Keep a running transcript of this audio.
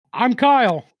I'm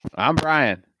Kyle, I'm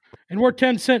Brian, and we're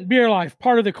 10 Cent Beer Life,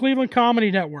 part of the Cleveland Comedy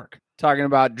Network. talking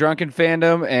about drunken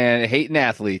fandom and hating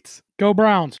athletes. Go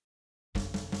Browns.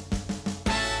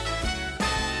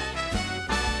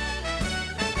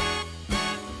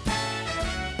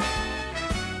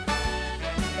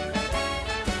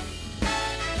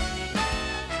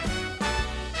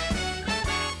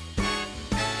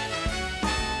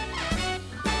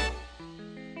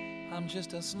 I'm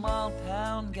just a small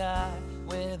town guy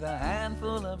with a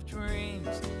handful of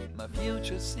dreams. My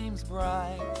future seems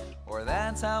bright, or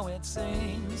that's how it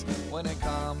seems. When it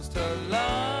comes to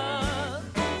love,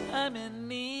 I'm in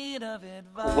need of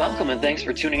advice. Welcome and thanks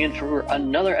for tuning in for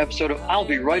another episode of I'll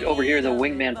Be Right Over Here, the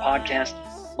Wingman Podcast.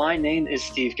 My name is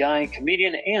Steve Guy,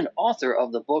 comedian and author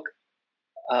of the book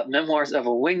Memoirs of a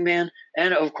Wingman,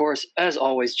 and of course, as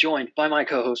always, joined by my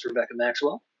co-host Rebecca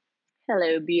Maxwell.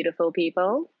 Hello, beautiful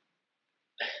people.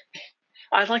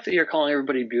 I like that you're calling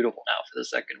everybody beautiful now for the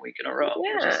second week in a row.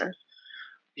 Yeah. Just,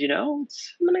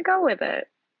 I'm going to go with it.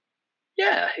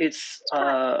 Yeah, it's...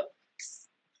 we'll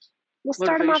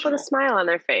start them off with a smile on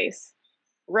their face.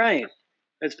 Right.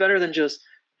 It's better than just,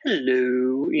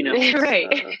 hello,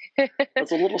 Right.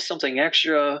 It's a little something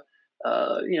extra.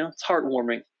 It's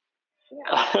heartwarming.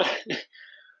 Yeah.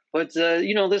 But,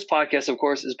 this podcast, of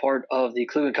course, is part of the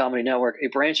Cleveland Comedy Network, a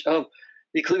branch of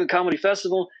the Cleveland Comedy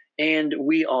Festival. And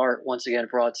we are, once again,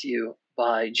 brought to you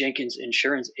by Jenkins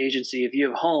Insurance Agency. If you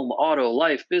have home, auto,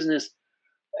 life, business,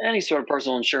 any sort of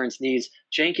personal insurance needs,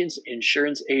 Jenkins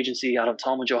Insurance Agency out of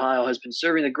Tallmadge, Ohio, has been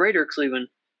serving the greater Cleveland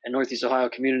and Northeast Ohio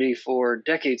community for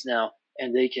decades now,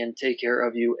 and they can take care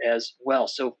of you as well.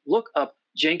 So look up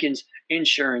Jenkins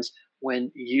Insurance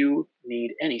when you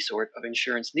need any sort of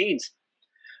insurance needs.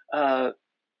 I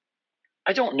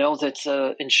don't know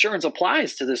that insurance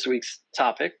applies to this week's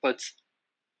topic, but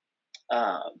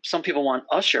some people want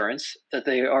assurance that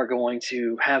they are going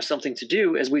to have something to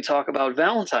do as we talk about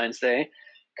Valentine's Day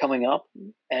coming up.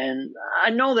 And I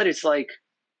know that it's like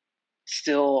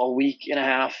still a week and a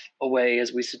half away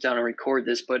as we sit down and record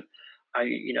this, but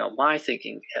my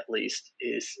thinking at least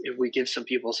is if we give some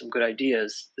people some good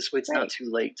ideas, this way it's not too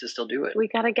late to still do it. We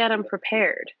got to get them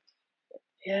prepared.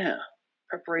 Yeah.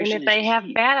 Preparation. And if they have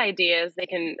bad ideas, they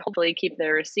can hopefully keep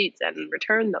their receipts and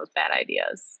return those bad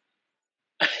ideas.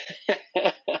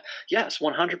 Yes,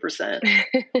 100%.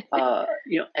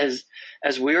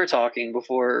 As we were talking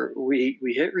before we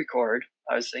hit record,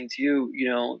 I was saying to you,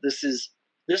 this is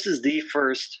the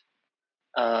first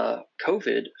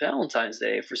COVID Valentine's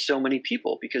Day for so many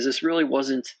people, because this really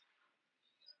wasn't.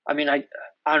 I mean, I'm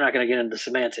not going to get into the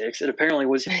semantics. It apparently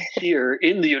was here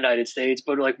in the United States,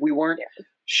 but like we weren't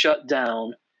shut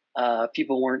down.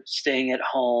 People weren't staying at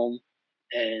home,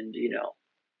 and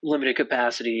limited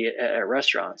capacity at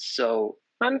restaurants. So,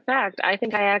 fun fact, I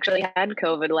think I actually had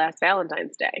COVID last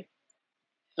Valentine's Day.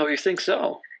 Oh, you think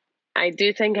so? I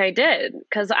do think I did,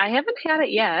 because I haven't had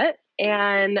it yet.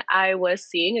 And I was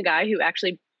seeing a guy who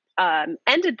actually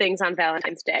ended things on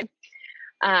Valentine's Day.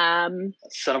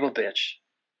 Son of a bitch.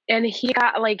 And he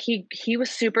got he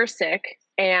was super sick,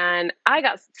 and I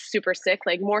got super sick,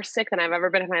 like more sick than I've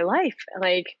ever been in my life.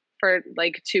 Like for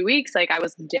 2 weeks, I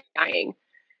was dying.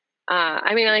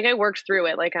 I worked through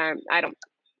it. I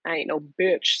ain't no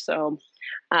bitch. So,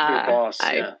 your boss,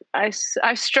 yeah. I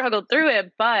struggled through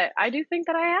it, but I do think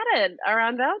that I had it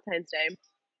around Valentine's Day.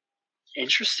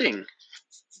 Interesting.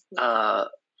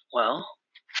 Well,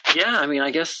 yeah. I mean,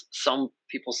 I guess some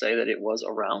people say that it was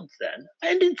around then,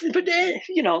 but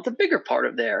the bigger part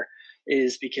of there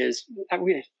is because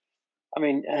having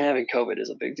COVID is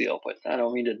a big deal, but I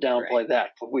don't mean to downplay that.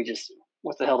 But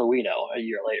what the hell do we know a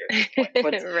year later?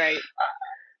 But, right.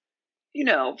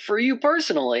 For you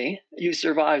personally, you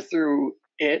survived through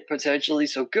it potentially,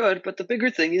 so good. But the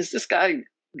bigger thing is this guy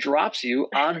drops you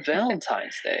on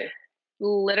Valentine's Day.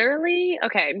 Literally,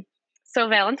 okay. So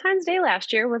Valentine's Day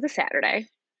last year was a Saturday,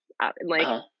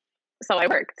 so I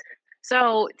worked.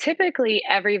 So typically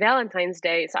every Valentine's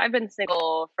Day, so I've been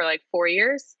single for 4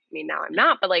 years. I mean, now I'm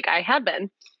not, but I had been.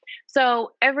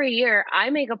 So every year I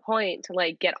make a point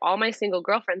to get all my single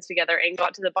girlfriends together and go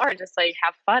out to the bar and just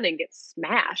have fun and get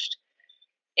smashed.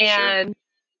 And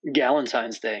sure.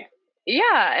 Valentine's Day.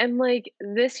 Yeah. And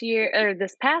this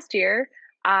past year,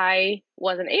 I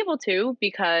wasn't able to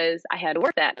because I had to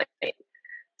work that night.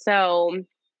 So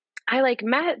I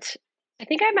met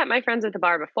my friends at the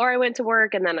bar before I went to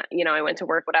work, and then, I went to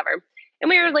work, whatever. And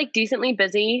we were decently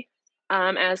busy,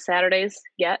 as Saturdays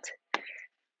get.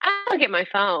 I look at my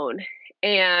phone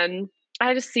and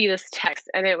I just see this text,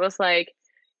 and it was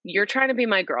 "You're trying to be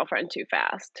my girlfriend too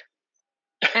fast."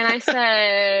 And I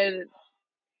said,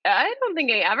 I don't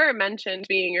think I ever mentioned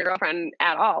being your girlfriend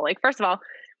at all. Like, first of all,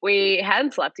 we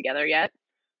hadn't slept together yet.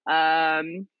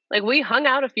 Like we hung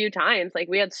out a few times. Like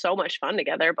we had so much fun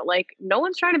together, but like no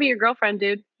one's trying to be your girlfriend,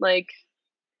 dude. Like,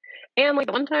 and like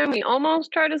the one time we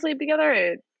almost tried to sleep together,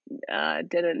 it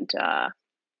didn't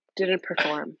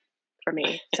perform for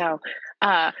me. So,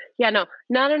 yeah, no,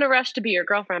 not in a rush to be your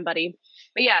girlfriend, buddy.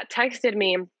 But yeah, texted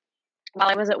me while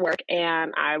I was at work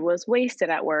and I was wasted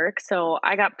at work. So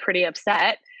I got pretty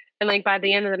upset. And like by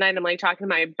the end of the night, I'm like talking to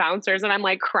my bouncers and I'm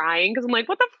like crying because I'm like,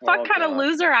 what the fuck Oh, kind of God.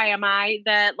 loser am I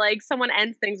that like someone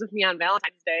ends things with me on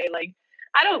Valentine's Day? Like,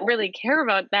 I don't really care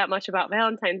about that much about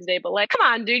Valentine's Day, but like, come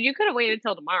on, dude, you could have waited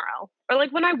till tomorrow. Or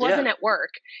like when I wasn't Yeah. at work,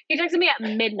 he texted me at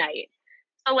midnight.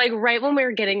 So like right when we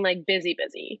were getting like busy.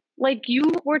 Like you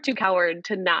were too coward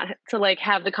to like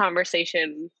have the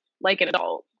conversation like an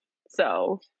adult.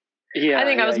 So Yeah, I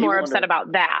think I was you more wanna- upset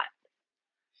about that.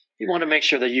 You want to make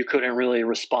sure that you couldn't really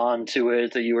respond to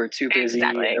it, that you were too busy,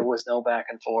 Exactly. there was no back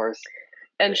and forth.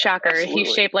 And shocker, Absolutely.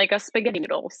 he's shaped like a spaghetti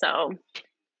noodle. So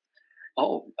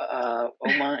Oh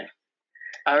my.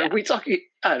 Are Yeah. we talking?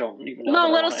 I don't even know. no, that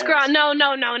I little wanna scraw. ask. No,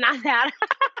 not that.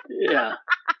 Yeah.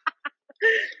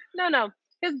 No,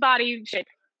 his body shape,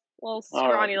 little All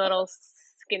right. scrawny little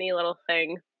skinny little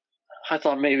thing. I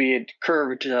thought maybe it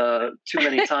curved too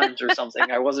many times or something.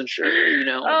 I wasn't sure,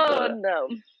 Oh no.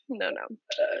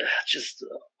 just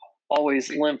always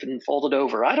limp and folded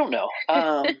over. I don't know.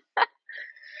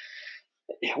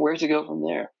 Where to go from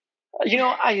there?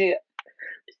 I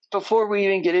before we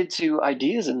even get into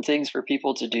ideas and things for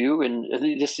people to do, and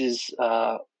this is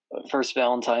first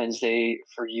Valentine's Day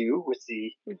for you with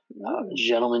the Mhm.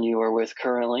 gentleman you are with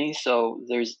currently. So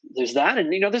there's that,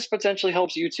 and this potentially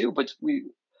helps you too. But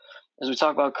as we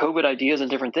talk about COVID ideas and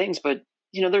different things, but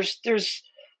there's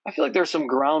I feel like there's some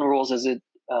ground rules as it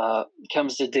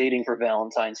comes to dating for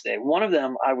Valentine's Day. One of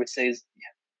them I would say is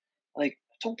like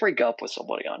don't break up with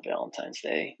somebody on Valentine's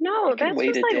Day. No, You can that's wait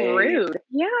just a like day. rude.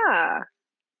 Yeah.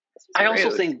 That's just I also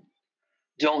rude. think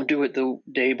don't do it the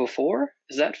day before.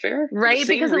 Is that fair? For the Right,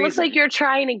 same because it looks like reason. you're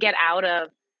trying to get out of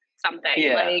something.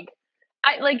 Yeah.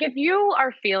 Like if you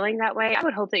are feeling that way, I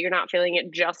would hope that you're not feeling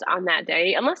it just on that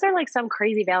day, unless they're like some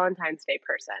crazy Valentine's Day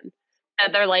person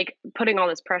that they're like putting all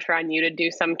this pressure on you to do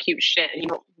some cute shit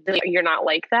and you're not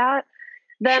like that.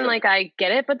 Then Sure. like I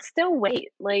get it, but still wait.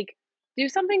 Like do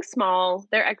something small.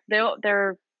 They're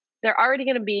already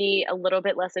going to be a little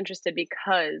bit less interested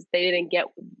because they didn't get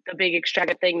the big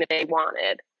extravagant thing that they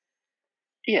wanted.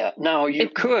 Yeah. Now you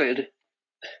If- could,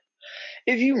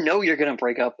 if you know you're going to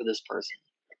break up with this person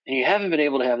and you haven't been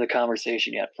able to have the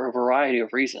conversation yet for a variety of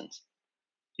reasons,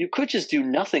 you could just do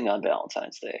nothing on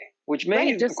Valentine's Day, which may,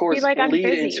 Right, of just be course, like, "I'm lead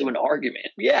busy." into an argument.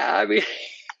 Yeah, I mean,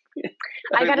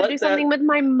 I got to let do that- something with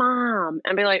my mom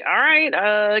and be like, all right,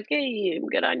 okay,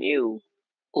 good on you.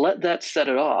 Let that set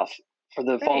it off for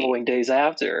the Right. following days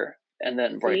after, and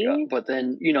then break See? up. But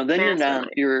then then you're not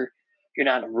Mastermind. you're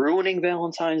not ruining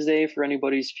Valentine's Day for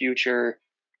anybody's future.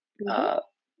 Mhm.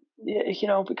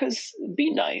 Yeah, because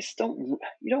be nice. Don't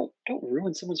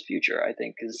ruin someone's future. I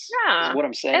think is Yeah. what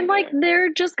I'm saying. And like there.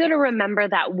 they're just gonna remember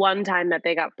that one time that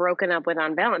they got broken up with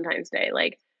on Valentine's Day.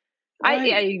 Like I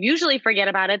Right. usually forget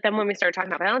about it. Then when we start talking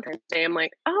about Valentine's Day, I'm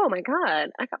like, oh my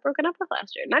god, I got broken up with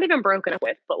last year. Not even broken up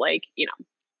with, but like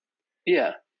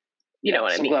Yeah. you know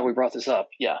what I I'm mean. glad we brought this up.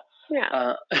 Yeah.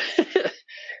 Yeah.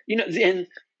 And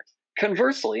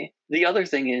conversely, the other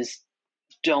thing is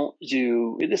don't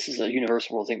do this is a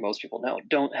universal rule I think most people know.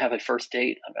 Don't have a first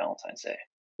date on Valentine's Day.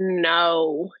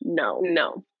 No.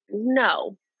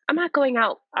 I'm not going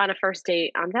out on a first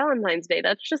date on Valentine's Day.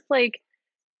 That's just like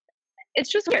it's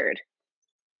just weird.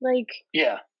 Like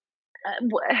Yeah.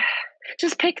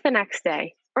 just pick the next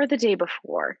day or the day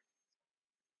before.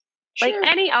 Like Sure.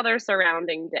 any other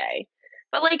surrounding day.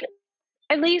 But like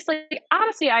at least like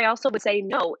honestly I also would say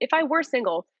no. If I were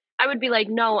single, I would be like,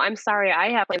 no, I'm sorry,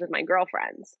 I have plans with my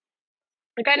girlfriends.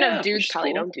 Like I know Yeah, dudes which is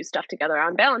probably cool. don't do stuff together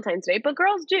on Valentine's Day, but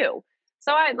girls do.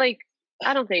 So I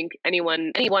don't think any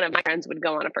one of my friends would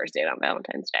go on a first date on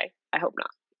Valentine's Day. I hope not.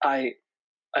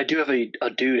 I do have a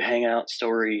dude hangout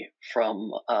story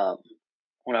from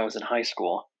when I was in high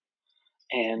school,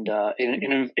 and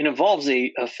it involves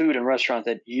a food and restaurant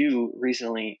that you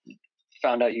recently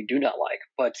found out you do not like.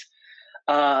 But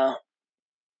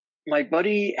my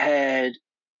buddy had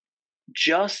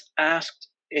just asked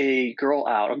a girl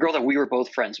out, a girl that we were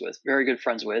both friends with, very good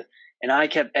friends with, and I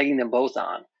kept egging them both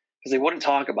on because they wouldn't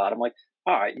talk about it. I'm like,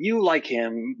 all right, you like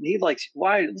him, he likes.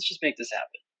 Why? Let's just make this happen.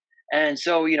 And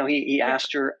so, he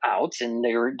asked her out and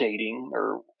they were dating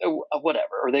or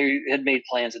whatever, or they had made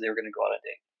plans that they were going to go on a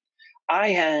date. I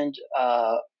had,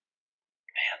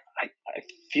 I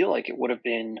feel like it would have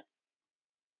been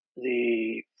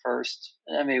the first,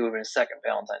 maybe it would have been a second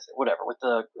Valentine's Day, whatever, with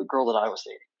the girl that I was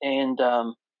dating,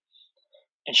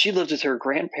 and she lived with her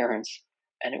grandparents,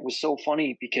 and it was so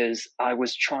funny because I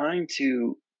was trying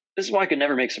to. This is why I could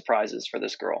never make surprises for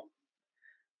this girl.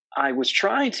 I was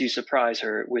trying to surprise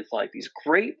her with like these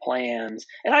great plans,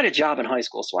 and I had a job in high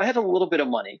school, so I had a little bit of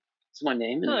money. It's my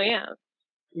name. Oh, And yeah.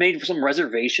 made some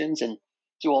reservations and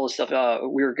do all this stuff.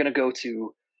 We were going to go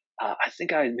to. I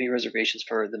think I made reservations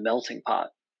for the melting pot.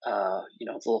 The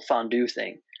little fondue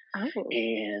thing, Oh,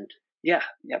 and yeah,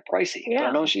 pricey. But I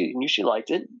yeah. know she knew she liked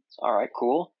it. All right,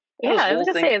 cool. Had Yeah, this I was whole going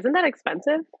to thing. say, isn't that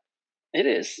expensive? It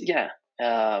is, yeah.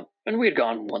 And we had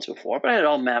gone once before, but I had it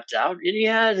all mapped out, and you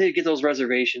had to get those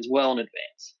reservations well in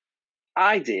advance.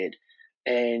 I did,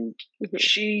 and Mhm.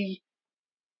 she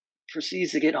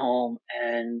proceeds to get home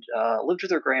and lived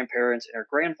with her grandparents, and her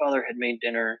grandfather had made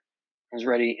dinner, was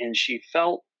ready, and she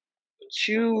felt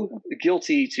too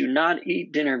guilty to not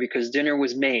eat dinner because dinner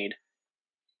was made.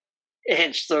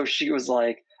 And so she was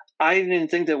like, I didn't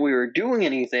think that we were doing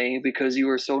anything because you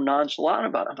were so nonchalant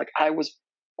about it. I'm like, I was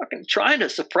fucking trying to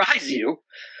surprise you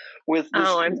with this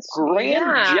Oh, grand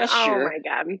yeah. Oh, gesture my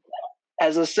God.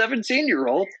 as a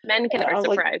 17-year-old. Men can And I never was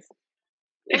like, surprise.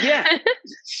 yeah.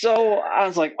 So I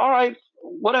was like, all right,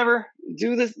 whatever,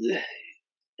 do this.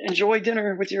 Enjoy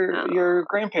dinner with your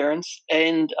grandparents.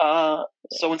 And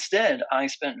so instead, I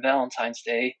spent Valentine's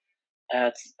Day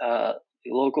at the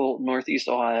local Northeast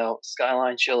Ohio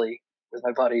Skyline Chili with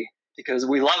my buddy because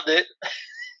we loved it.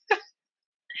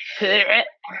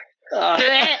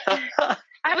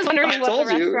 I was wondering I what the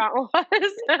told you. restaurant was.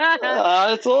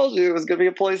 I told you it was going to be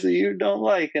a place that you don't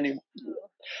like anymore.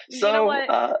 You So know what?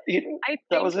 I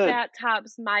think was it. that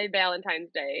tops my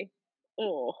Valentine's Day.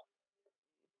 Oh,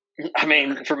 I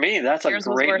mean, for me, that's a yours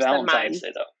was great worse than Valentine's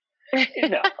mine. Day, though.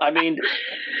 No, I mean,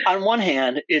 on one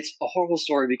hand, it's a horrible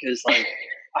story because like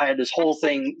I had this whole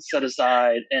thing set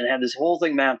aside and had this whole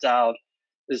thing mapped out.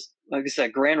 This, like I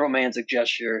said, grand romantic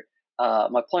gesture.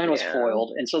 My plan was Yeah.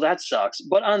 foiled, and so that sucks.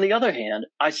 But on the other hand,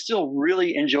 I still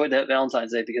really enjoyed that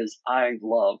Valentine's Day because I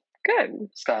love Good.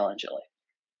 Skyline Chili.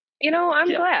 You know, I'm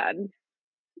Yeah. glad.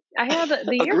 I had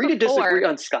the year Agree to before. disagree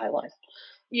on Skyline.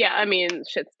 Yeah, I mean,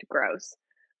 shit's gross.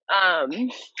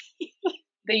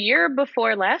 The year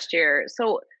before last year,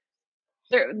 so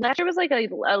last year was like a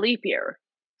leap year.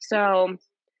 So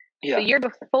Yeah. the year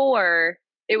before,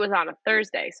 it was on a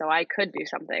Thursday, so I could do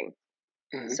something.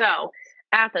 Mhm. So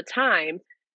at the time,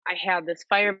 I had this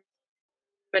fireman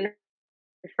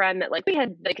friend that like we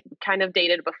had like kind of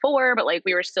dated before, but like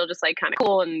we were still just like kind of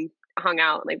cool and hung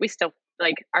out. Like we still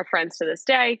like are friends to this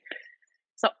day.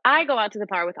 So I go out to the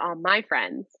bar with all my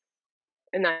friends,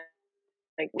 and then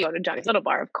like we go to Johnny's Little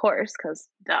Bar, of course, because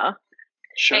duh.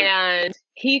 Sure. And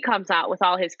he comes out with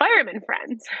all his fireman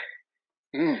friends.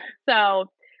 Mm.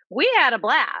 So we had a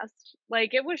blast.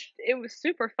 Like it was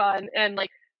super fun, and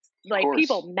like course.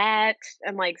 people met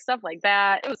and like stuff like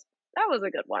that. That was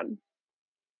a good one.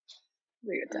 It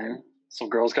was a good time. Mhm. Some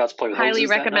Girl Scouts play with Highly hoses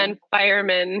that recommend night?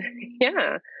 firemen.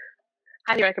 Yeah.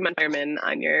 Highly recommend firemen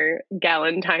on your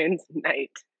Galentine's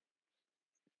night.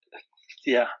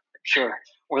 Yeah, sure.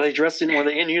 Were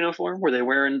they in uniform? Did they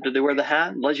wear the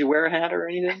hat? Let you wear a hat or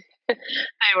anything? They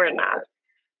were not.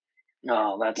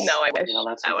 No, that's No, I wish.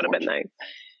 that's That would have been nice.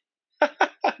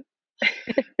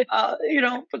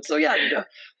 But so yeah,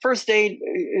 first date.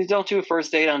 Don't do a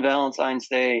first date on Valentine's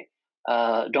Day.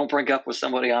 Don't break up with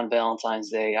somebody on Valentine's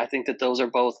Day. I think that those are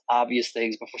both obvious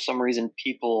things, but for some reason,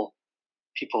 people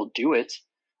do it.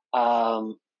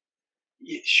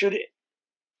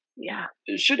 Yeah.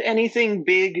 Should anything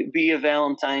big be a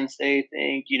Valentine's Day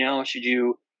thing? Should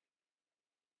you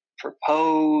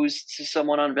propose to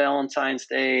someone on Valentine's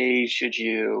Day? Should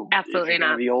you? Absolutely if you're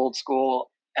gonna not. Be old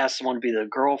school. Ask someone to be the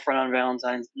girlfriend on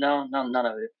Valentine's. No, none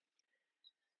of it.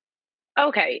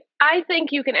 Okay. I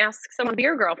think you can ask someone to be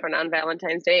your girlfriend on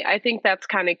Valentine's Day. I think that's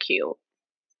kind of cute.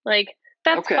 Like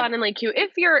that's Okay. fun and like cute.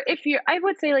 If you're I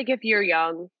would say like if you're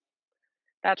young,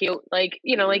 that's cute. Like,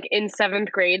 like in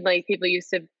 7th grade, like people used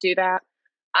to do that.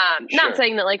 Sure. Not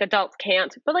saying that like adults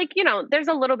can't, but like, there's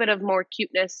a little bit of more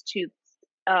cuteness to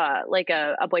like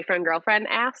a boyfriend girlfriend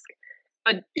ask.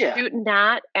 But Yeah. do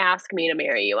not ask me to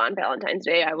marry you on Valentine's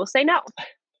Day. I will say no.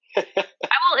 I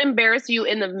will embarrass you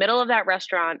in the middle of that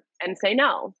restaurant and say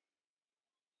no.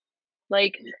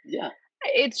 Like, Yeah.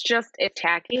 it's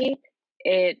tacky.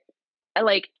 It's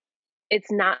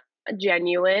not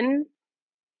genuine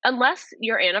unless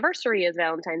your anniversary is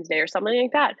Valentine's Day or something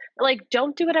like that. Like,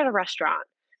 don't do it at a restaurant.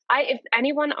 If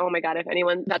anyone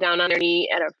sat down on their knee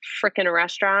at a freaking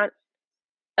restaurant,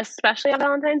 especially on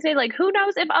Valentine's Day, like who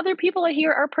knows if other people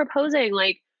here are proposing?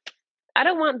 Like, I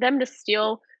don't want them to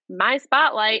steal my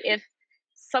spotlight if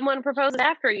someone proposes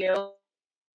after you,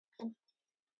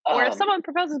 or if someone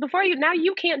proposes before you. Now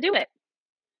you can't do it.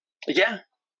 Yeah,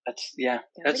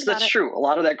 that's true. A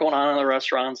lot of that going on in the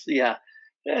restaurants. Yeah,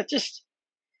 just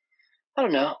I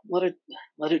don't know. Let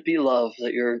it be love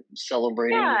that you're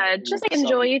celebrating. Yeah, just like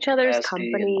enjoy each other's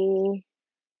company.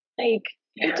 Like,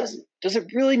 it does it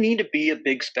really need to be a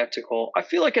big spectacle? I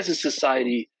feel like as a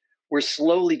society, we're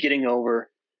slowly getting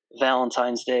over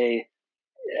Valentine's Day.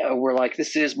 We're like,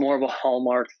 this is more of a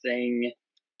Hallmark thing.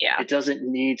 Yeah, it doesn't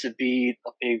need to be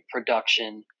a big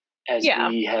production as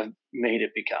we have made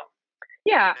it become.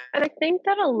 Yeah, and I think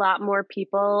that a lot more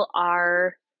people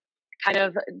are kind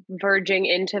of verging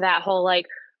into that whole like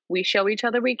we show each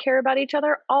other we care about each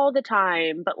other all the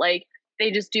time, but like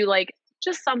they just do like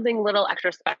just something little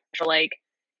extra special. Like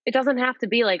it doesn't have to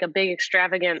be like a big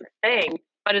extravagant thing,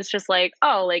 but it's just like,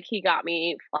 oh, like he got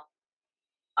me flowers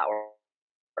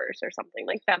or something.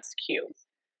 Like that's cute.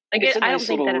 Like I don't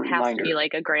think that it has to be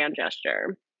like a grand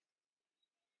gesture.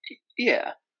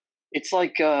 Yeah, it's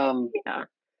like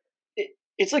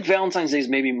it's like Valentine's Day is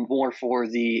maybe more for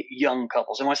the young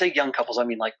couples. And when I say young couples, I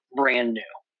mean like brand new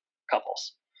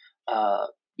couples.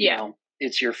 You know,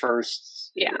 it's your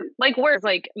first. Yeah, like where's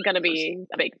like going to be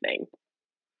a big thing.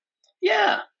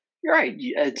 Yeah, you're right.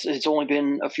 It's only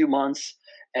been a few months,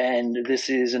 and this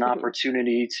is an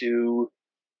opportunity to,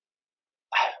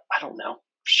 I don't know,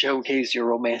 showcase your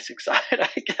romantic side, I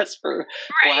guess, for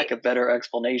lack of better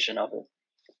explanation of it.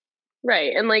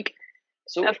 Right, and like.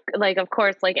 So, of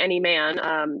course, like any man,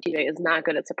 DJ is not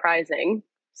good at surprising.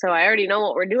 So I already know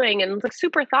what we're doing, and it's like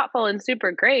super thoughtful and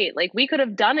super great. Like we could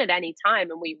have done it any time,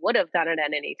 and we would have done it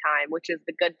at any time, which is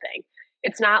the good thing.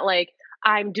 It's not like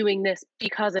I'm doing this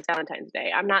because it's Valentine's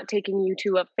Day. I'm not taking you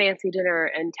to a fancy dinner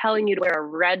and telling you to wear a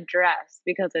red dress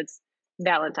because it's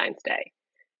Valentine's Day.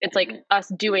 It's like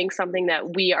us doing something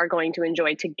that we are going to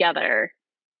enjoy together.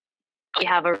 We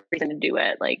have a reason to do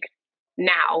it, like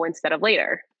now instead of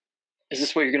later. Is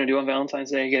this what you're going to do on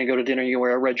Valentine's Day? You're going to go to dinner, you're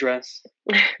going to wear a red dress?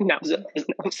 No.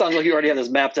 It sounds like you already have this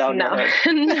mapped out in your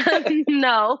head.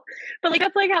 No. But like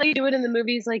that's like how you do it in the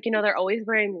movies. Like, you know, they're always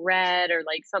wearing red or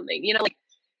like something. You know, like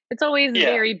it's always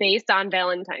very based on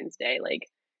Valentine's Day. Like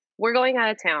we're going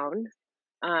out of town.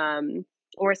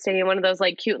 We're staying in one of those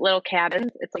like cute little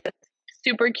cabins. It's like a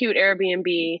super cute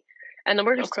Airbnb. And then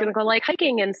we're just going to go like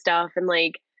hiking and stuff. And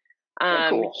like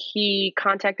cool. He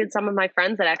contacted some of my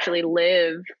friends that actually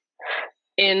live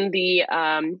in the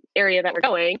area that we're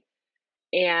going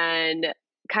and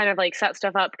kind of like set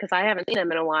stuff up because I haven't seen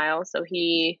them in a while. So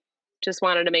he just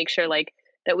wanted to make sure like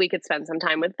that we could spend some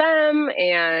time with them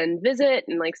and visit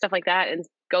and like stuff like that and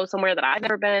go somewhere that I've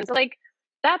never been. So like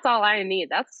that's all I need.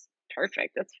 That's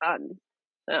perfect. That's fun.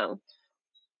 So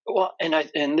well,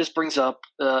 and this brings up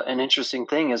an interesting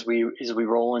thing as we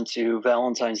roll into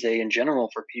Valentine's Day in general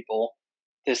for people.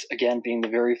 This again being the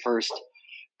very first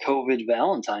COVID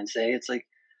Valentine's Day, it's like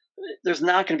there's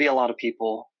not going to be a lot of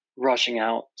people rushing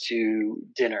out to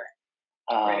dinner.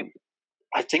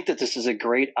 I think that this is a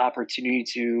great opportunity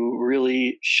to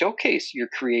really showcase your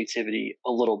creativity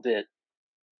a little bit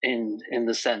in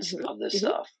the sense of this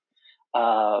stuff.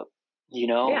 You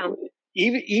know,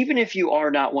 even if you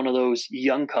are not one of those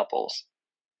young couples,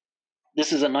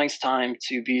 this is a nice time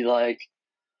to be like,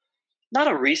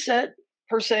 not a reset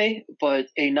per se, but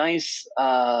a nice,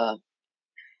 I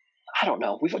don't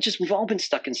know. We've all been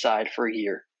stuck inside for a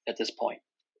year at this point.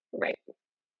 Right.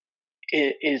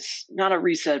 It's not a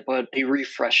reset, but a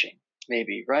refreshing,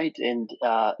 maybe, right? And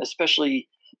especially,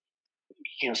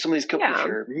 you know, some of these couples, if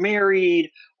you're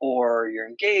married or you're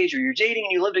engaged or you're dating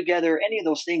and you live together, any of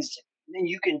those things, then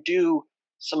you can do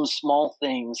some small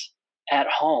things at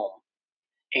home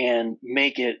and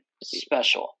make it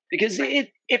special. Because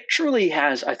it truly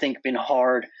has, I think, been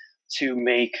hard to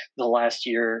make the last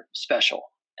year special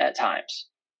at times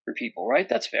for people, right?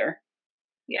 That's fair.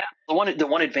 Yeah. The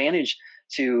one advantage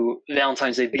to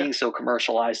Valentine's Day being so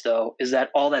commercialized, though, is that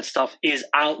all that stuff is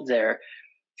out there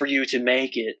for you to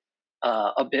make it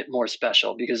a bit more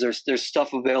special because there's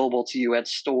stuff available to you at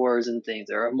stores and things.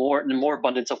 There are more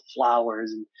abundance of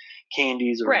flowers and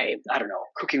candies or I don't know,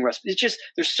 cooking recipes. It's just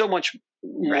there's so much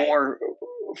more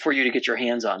for you to get your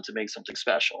hands on to make something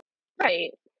special.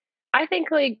 Right. I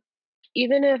think like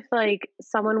even if like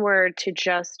someone were to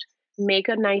just make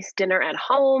a nice dinner at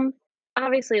home,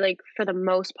 obviously like for the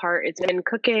most part it's been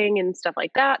cooking and stuff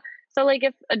like that. So like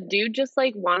if a dude just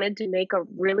like wanted to make a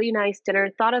really nice dinner,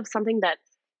 thought of something that,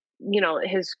 you know,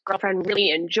 his girlfriend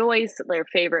really enjoys, their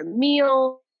favorite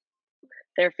meal,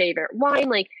 their favorite wine,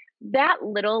 like that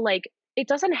little like it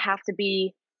doesn't have to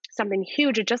be something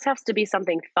huge. It just has to be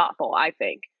something thoughtful, I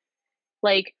think.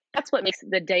 Like, that's what makes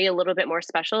the day a little bit more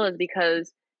special is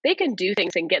because they can do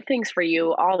things and get things for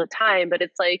you all the time, but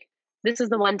it's like, this is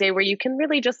the one day where you can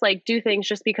really just like do things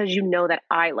just because you know that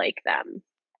I like them.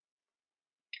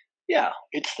 Yeah,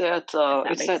 it's that If that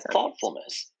makes sense.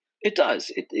 thoughtfulness. It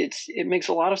does. It makes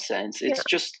a lot of sense. It's Yeah.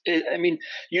 just, I mean,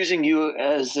 using you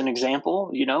as an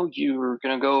example, you're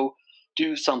gonna go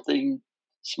do something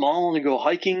small and go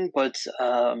hiking, but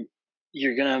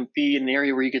you're gonna be in an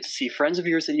area where you get to see friends of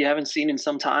yours that you haven't seen in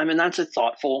some time, and that's a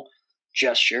thoughtful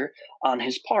gesture on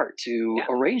his part to Yeah.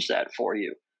 arrange that for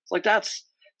you. It's like that's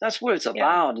what it's Yeah.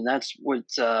 about, and that's what,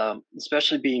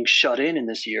 especially being shut in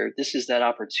this year. This is that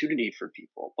opportunity for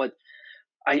people. But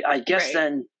I guess Right.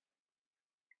 then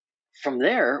from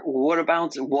there, what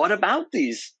about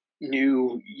these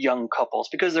new young couples?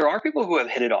 Because there are people who have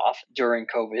hit it off during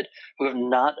COVID who have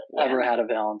not Yeah. ever had a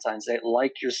Valentine's Day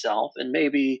like yourself, and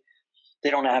maybe they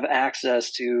don't have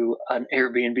access to an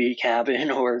Airbnb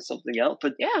cabin or something else.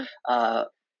 But Yeah. uh,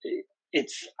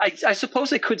 I suppose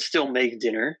they could still make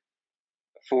dinner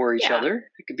for each Yeah. other.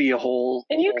 It could be a whole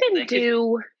And you whole can thing.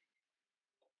 do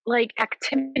like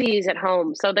activities at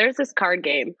home. So there's this card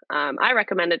game. I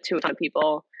recommend it to a ton of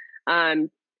people.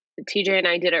 TJ and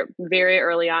I did it very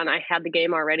early on. I had the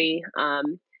game already.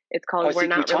 It's I called We're think we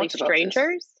Not Really talked about this.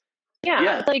 Strangers. Yeah,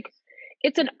 Yeah. it's like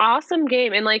it's an awesome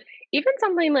game, and like even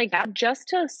something like that, just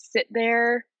to sit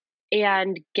there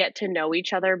and get to know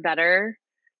each other better.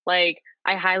 Like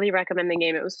I highly recommend the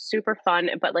game. It was super fun,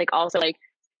 but like also like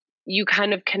you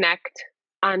kind of connect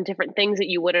on different things that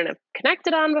you wouldn't have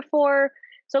connected on before.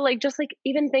 So like just like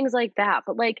even things like that.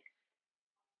 But like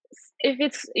if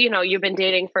it's you've been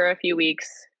dating for a few weeks,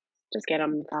 just get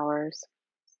them flowers.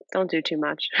 Don't do too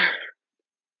much.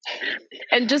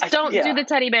 And just don't do Yeah. the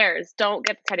teddy bears. Don't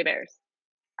get the teddy bears.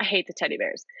 I hate the teddy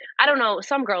bears. I don't know.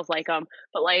 Some girls like them,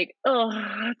 but like, oh,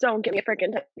 don't give me a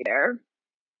freaking teddy bear.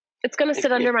 It's gonna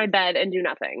sit under my bed and do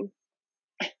nothing.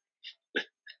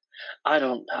 I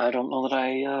don't know that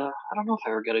I don't know if I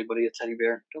ever got anybody a teddy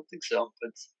bear. Don't think so.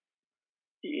 But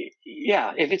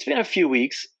yeah, if it's been a few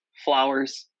weeks,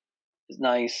 flowers is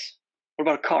nice. What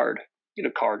about a card? Get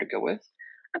a card to go with.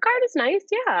 A card is nice,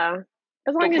 yeah.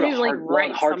 As long Don't as put a you like long,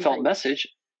 write heartfelt something. message.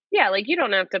 Yeah, like you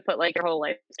don't have to put like your whole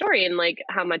life story and like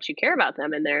how much you care about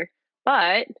them in there.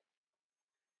 But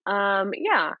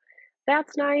yeah,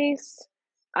 that's nice.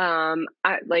 I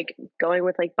like going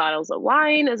with like bottles of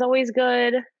wine is always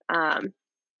good.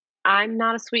 I'm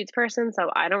not a sweets person, so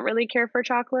I don't really care for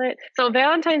chocolate. So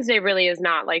Valentine's Day really is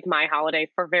not like my holiday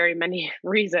for very many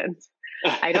reasons.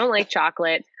 I don't like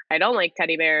chocolate. I don't like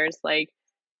teddy bears. Like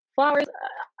flowers,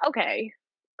 okay.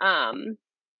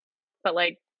 But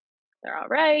like they're all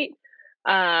right.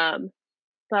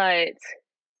 But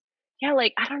yeah,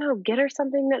 like I don't know, get her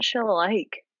something that she'll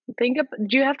like.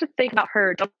 You have to think about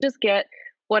her. Don't just get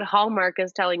what Hallmark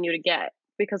is telling you to get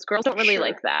because girls don't really Sure.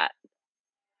 like that.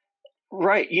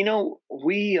 Right.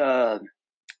 We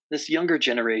this younger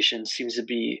generation seems to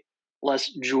be less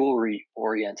jewelry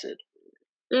oriented.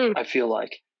 Mm, I feel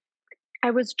like.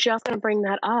 I was just gonna bring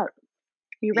that up.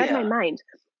 You read my Yeah. mind.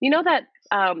 You know that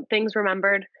Things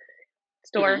Remembered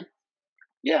store? Mhm.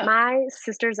 Yeah. My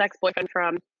sister's ex-boyfriend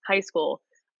from high school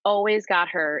always got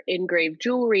her engraved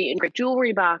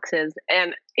jewelry boxes,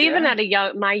 and even Yeah.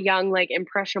 at my young like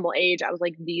impressionable age, I was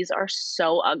like, these are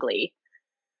so ugly.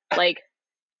 Like,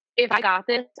 if I got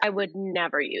this, I would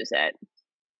never use it.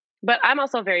 But I'm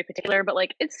also very particular. But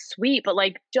like, it's sweet, but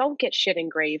like, don't get shit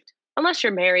engraved unless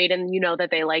you're married and you know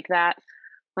that they like that.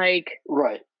 Like,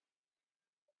 Right.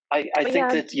 I but think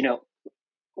yeah, that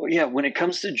yeah, when it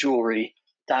comes to jewelry,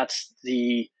 that's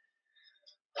the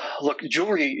look.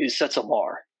 Jewelry sets a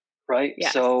bar, right?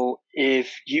 yes, So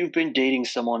if you've been dating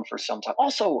someone for some time,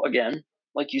 also again,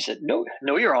 like you said, know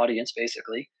your audience.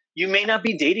 Basically, you may not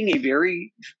be dating a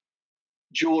very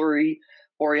jewelry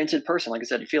oriented person. Like I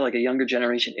said, I feel like a younger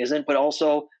generation isn't, but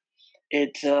also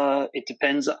it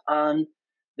depends on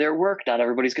their work. Not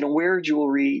everybody's going to wear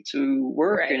jewelry to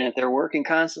work, right, and if they're working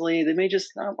constantly, they may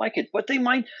just not like it. But they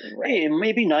might. Hey, right, it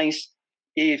may be nice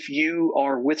if you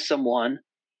are with someone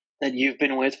that you've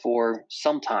been with for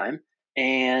some time,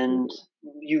 and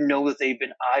you know that they've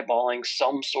been eyeballing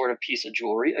some sort of piece of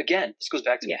jewelry. Again, this goes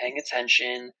back to yes, paying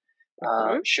attention,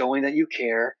 hmm showing that you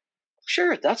care.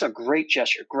 Sure, that's a great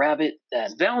gesture. Grab it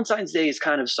then. Valentine's Day is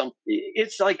kind of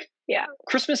it's like yeah,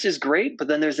 Christmas is great, but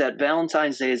then there's that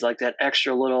Valentine's Day is like that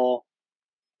extra little,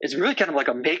 it's really kind of like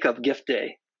a makeup gift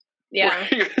day yeah,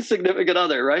 for your significant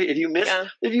other, right? If you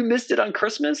missed it on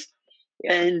Christmas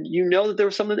yeah, and you know that there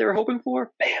was something they were hoping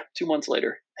for, bam, 2 months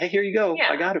later, hey, here you go.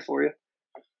 I yeah. got it for you.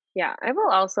 Yeah, I will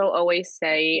also always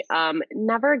say,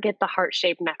 never get the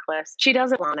heart-shaped necklace. She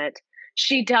doesn't want it.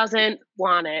 She doesn't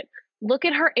want it. Look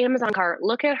at her Amazon cart.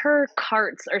 Look at her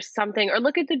carts or something, or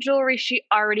look at the jewelry she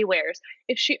already wears.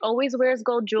 If she always wears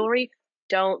gold jewelry,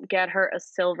 don't get her a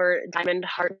silver diamond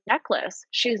heart necklace.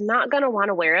 She's not going to want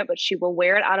to wear it, but she will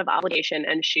wear it out of obligation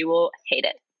and she will hate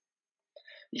it.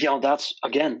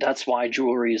 That's why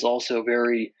jewelry is also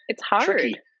very It's hard.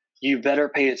 tricky. You better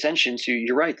pay attention to,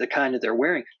 you're right, the kind that they're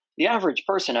wearing. The average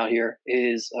person out here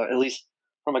is, at least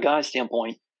from a guy's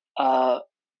standpoint,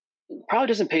 probably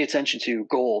doesn't pay attention to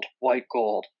gold, white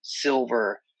gold,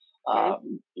 silver,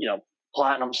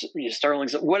 platinum, sterling,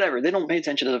 whatever. They don't pay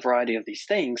attention to the variety of these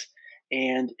things.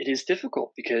 And it is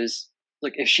difficult because,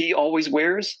 like, if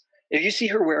you see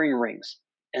her wearing rings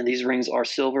and these rings are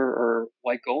silver or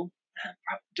white gold,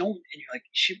 don't, and you're like,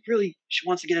 she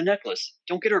wants to get a necklace.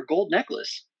 Don't get her a gold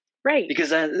necklace. Right. Because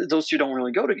those two don't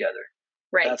really go together.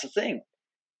 Right. That's the thing.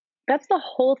 That's the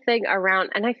whole thing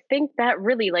around. And I think that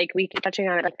really, like, we keep touching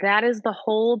on it, like, that is the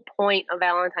whole point of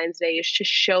Valentine's Day, is to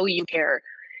show you care.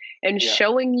 And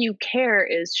showing you care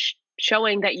is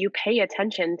showing that you pay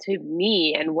attention to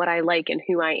me and what I like and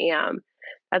who I am.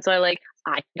 That's why, like,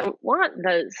 I don't want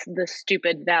the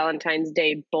stupid Valentine's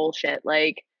Day bullshit.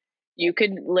 Like, you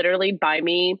could literally buy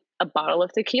me a bottle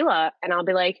of tequila and I'll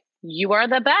be like, you are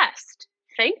the best.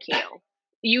 Thank you.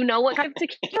 You know what kind of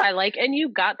tequila I like, and you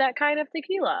got that kind of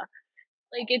tequila.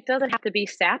 Like, it doesn't have to be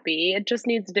sappy. It just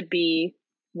needs to be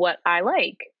what I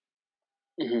like.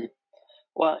 Mm-hmm.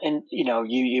 Well, and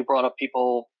you brought up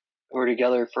people who are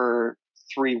together for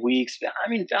 3 weeks. I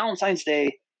mean, Valentine's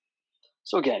Day.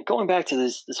 So again, going back to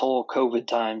this whole COVID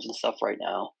times and stuff right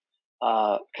now,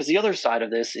 because the other side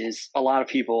of this is a lot of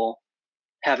people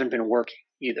haven't been working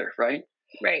either, right?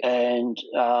 Right. And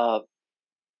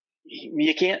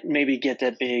you can't maybe get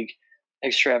that big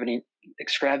extravagant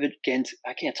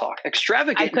I can't talk.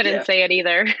 Extravagant I couldn't gift. say it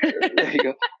either. There you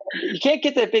go. You can't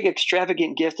get that big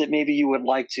extravagant gift that maybe you would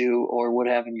like to or would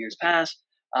have in years past.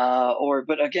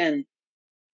 But again,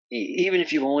 even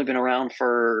if you've only been around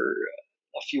for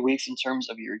a few weeks in terms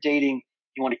of your dating,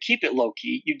 you want to keep it low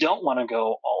key. You don't want to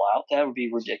go all out. That would be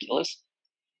ridiculous.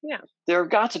 Yeah. There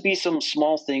have got to be some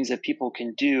small things that people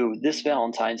can do this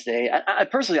Valentine's Day. I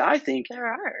personally, I think there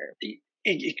are.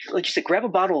 Like you said, grab a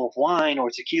bottle of wine or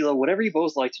tequila, whatever you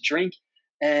both like to drink,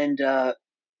 and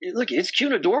look, it's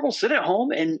cute and adorable. Sit at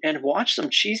home and watch some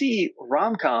cheesy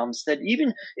rom-coms that,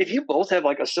 even if you both have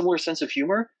like a similar sense of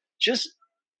humor, just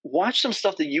watch some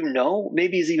stuff that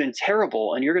maybe is even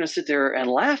terrible, and you're going to sit there and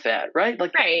laugh at, right?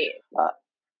 Like, right.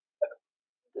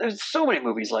 There's so many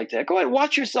movies like that. Go ahead,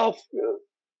 watch yourself.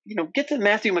 Get the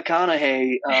Matthew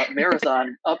McConaughey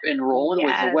marathon up and rolling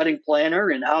with The Wedding Planner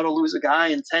and How to Lose a Guy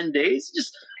in 10 Days.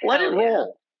 Just let it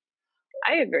roll.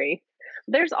 I agree.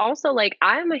 There's also, like,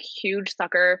 I'm a huge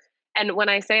sucker. And when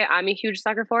I say I'm a huge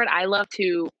sucker for it, I love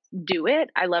to do it.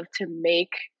 I love to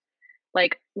make,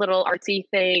 like, little artsy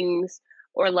things,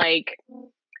 or like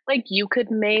you could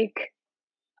make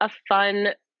a fun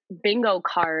bingo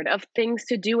card of things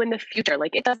to do in the future.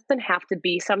 Like, it doesn't have to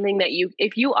be something that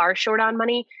if you are short on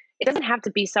money, it doesn't have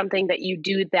to be something that you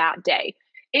do that day.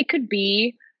 It could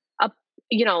be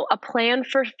a plan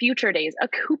for future days, a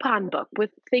coupon book with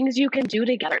things you can do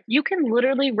together. You can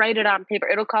literally write it on paper.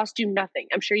 It'll cost you nothing.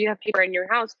 I'm sure you have paper in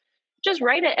your house. Just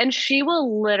write it and she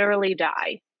will literally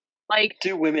die. Like,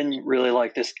 do women really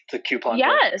like the coupon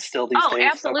book still these days? Oh,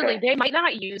 absolutely. Okay. They might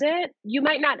not use it. You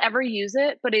might not ever use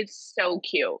it, but it's so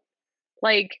cute.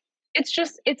 Like, it's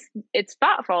just, it's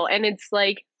thoughtful, and it's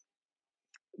like,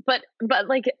 but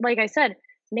like I said,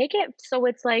 make it so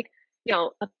it's like,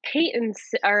 a paint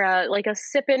or like a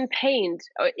sip and paint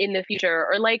in the future,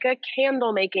 or like a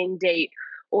candle making date,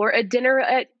 or a dinner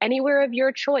at anywhere of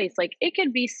your choice. Like, it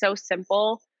could be so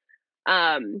simple.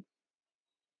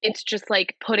 It's just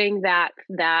like putting that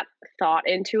thought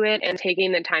into it and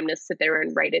taking the time to sit there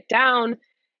and write it down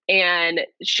and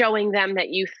showing them that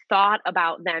you thought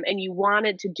about them and you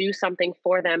wanted to do something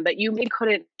for them, but you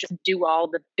couldn't just do all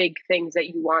the big things that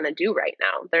you want to do right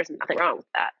now. There's nothing wrong with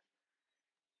that.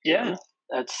 Yeah,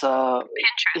 that's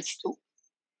Pinterest.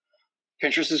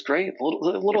 Pinterest is great.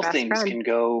 Little things friend.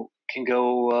 can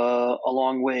go a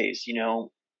long ways.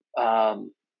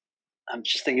 I'm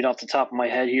just thinking off the top of my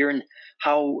head here, and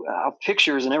how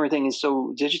pictures and everything is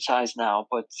so digitized now.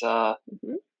 But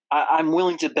I'm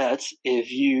willing to bet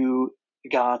if you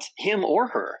got him or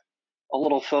her a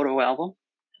little photo album,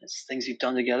 it's things you've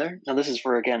done together. Now, this is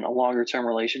for, again, a longer term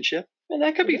relationship, and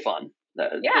that could be fun. They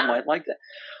might like that.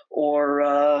 Or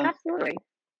absolutely.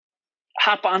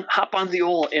 hop on the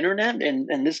old internet,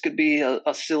 and this could be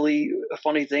a silly,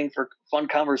 funny thing for fun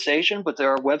conversation, but there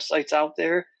are websites out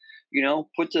there.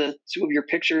 Put the two of your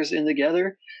pictures in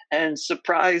together and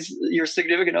surprise your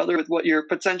significant other with what your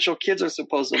potential kids are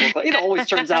supposed to look like. It always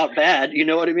turns out bad, you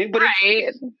know what I mean? But right.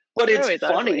 it's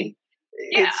funny.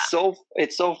 Yeah.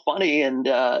 It's so funny, and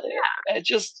it's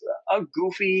just a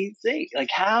goofy thing. Like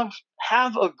have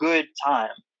a good time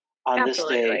on this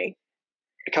day.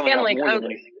 Coming up more than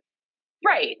anything.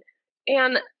 Right.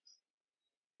 And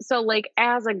so, like,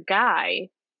 as a guy,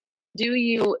 do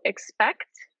you expect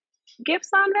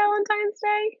gifts on Valentine's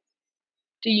Day?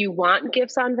 Do you want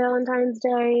gifts on Valentine's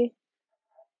Day?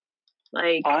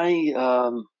 Like,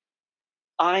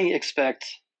 I expect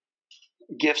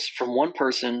gifts from one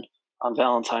person on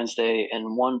Valentine's Day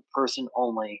and one person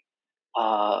only,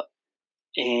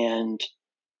 and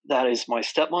that is my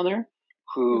stepmother,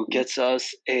 who gets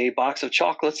us a box of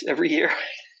chocolates every year.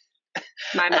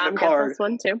 My mom gets us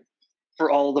one too.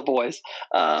 For all the boys.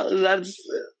 That's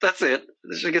it.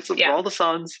 She gets them for all the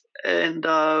sons, and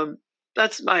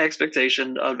that's my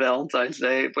expectation on Valentine's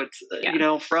Day. But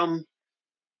from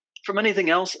anything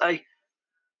else, I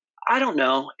don't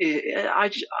know.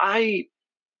 I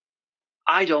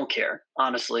don't care,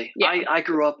 honestly. Yeah. I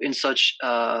grew up in such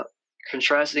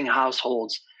contrasting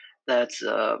households that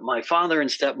my father and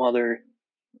stepmother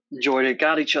enjoyed it,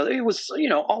 got each other. It was,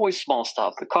 always small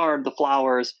stuff. The card, the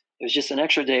flowers. It was just an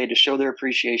extra day to show their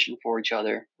appreciation for each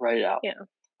other. Write it out. Yeah.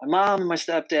 My mom and my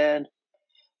stepdad,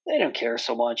 they don't care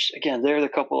so much. Again, they're the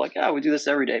couple like, we do this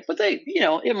every day. But they,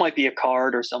 it might be a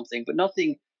card or something, but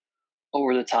nothing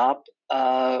over the top.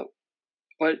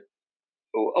 But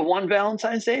one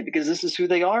Valentine's Day, because this is who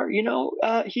they are,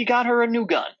 he got her a new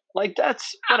gun. Like,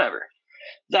 that's whatever.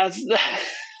 There's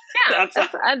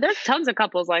tons of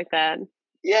couples like that.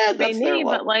 Yeah, that's their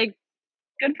love. But like,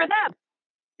 good for them.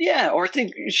 Yeah, or I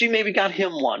think she maybe got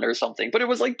him one or something. But it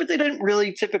was like, but they didn't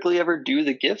really typically ever do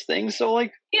the gift thing. So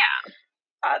like, yeah,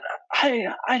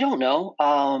 I don't know.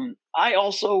 I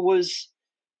also was,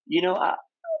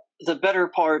 the better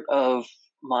part of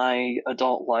my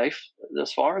adult life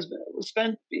thus far was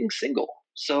spent being single.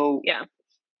 So yeah,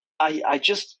 I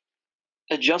just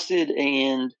adjusted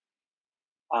and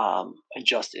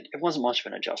adjusted. It wasn't much of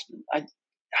an adjustment.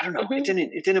 I don't know. Mm-hmm.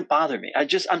 It didn't bother me.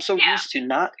 I'm so used to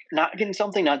not getting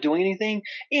something, not doing anything,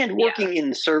 and working in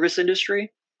the service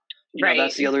industry. Right.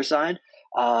 That's the other side.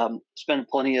 Spent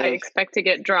plenty of. I expect to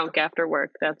get drunk after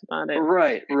work. That's about it.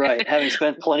 Right. Having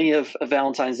spent plenty of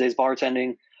Valentine's Days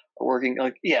bartending, working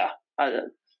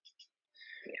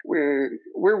we're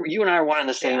you and I are one and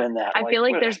the same in that. I feel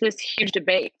like there's this huge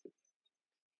debate.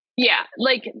 Yeah,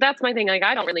 like that's my thing. Like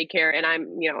I don't really care, and I'm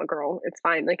a girl. It's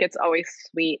fine. Like it's always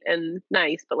sweet and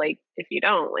nice, but like if you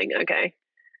don't, like okay.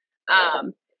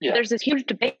 There's this huge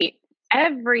debate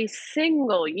every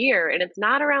single year, and it's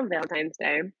not around Valentine's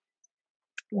Day,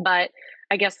 but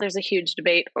I guess there's a huge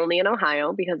debate only in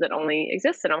Ohio because it only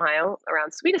exists in Ohio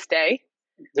around Sweetest Day.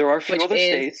 There are a few other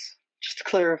states, just to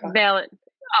clarify.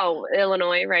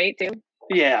 Illinois, right? Too.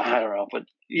 Yeah, I don't know, but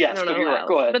yes, I don't know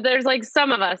go ahead. But there's like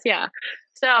some of us, yeah.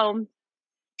 So,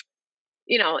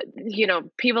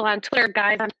 people on Twitter,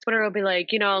 guys on Twitter will be like,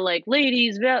 like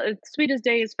ladies, Sweetest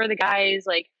Day is for the guys.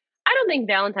 Like, I don't think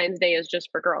Valentine's Day is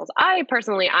just for girls. I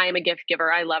am a gift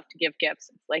giver. I love to give gifts.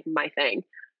 It's like my thing.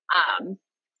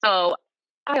 So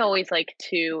I always like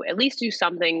to at least do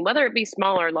something, whether it be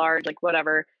small or large, like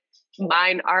whatever.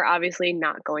 Mine are obviously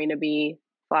not going to be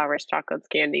flowers, chocolates,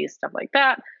 candies, stuff like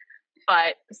that,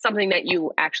 but something that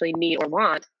you actually need or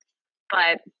want.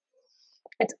 But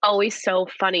it's always so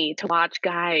funny to watch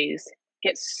guys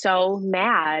get so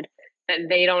mad that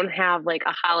they don't have like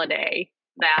a holiday,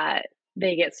 that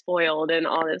they get spoiled and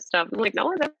all this stuff. I'm like, no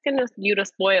one's asking you to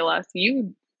spoil us.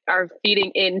 You are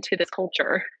feeding into this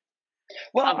culture.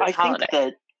 Well, I think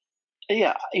that,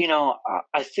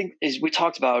 I think as we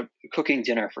talked about cooking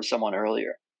dinner for someone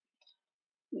earlier,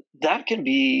 that can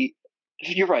be,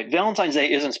 you're right. Valentine's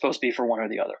Day isn't supposed to be for one or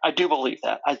the other. I do believe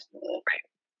that. Right.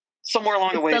 Somewhere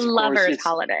along the way, it's the lovers'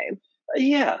 holiday.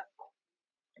 Yeah.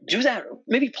 Do that.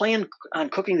 Maybe plan on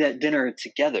cooking that dinner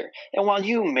together. And while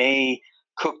you may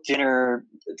cook dinner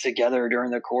together during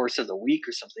the course of the week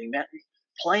or something,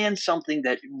 plan something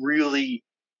that really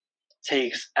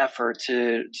takes effort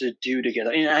to do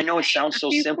together. And I know it sounds so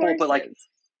simple, but like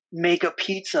make a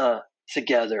pizza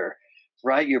together,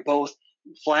 right? You're both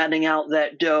flattening out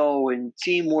that dough and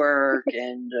teamwork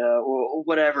and or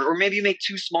whatever. Or maybe you make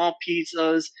two small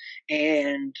pizzas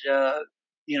and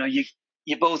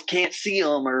you both can't see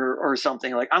them or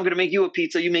something. Like I'm going to make you a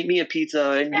pizza, you make me a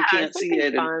pizza, and you can't see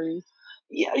it. And,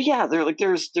 yeah,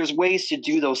 there's ways to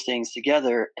do those things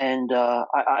together, and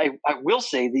I will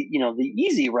say the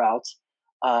easy route,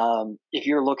 if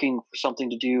you're looking for something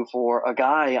to do for a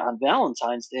guy on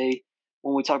Valentine's Day,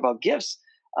 when we talk about gifts,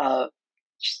 uh,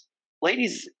 just,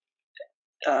 ladies,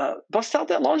 bust out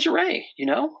that lingerie,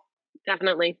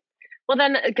 Definitely. Well,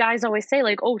 then guys always say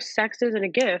like, "Oh, sex isn't a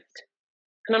gift,"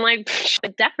 and I'm like,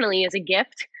 "It definitely is a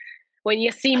gift. When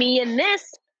you see me in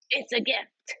this, it's a gift."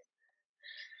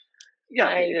 Yeah,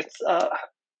 Like, it's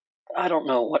I don't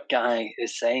know what guy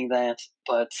is saying that,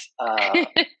 but uh,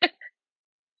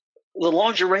 the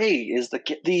lingerie is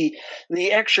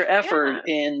the extra effort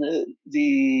yeah, in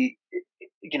the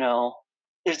you know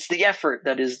it's the effort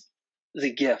that is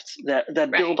the gift, that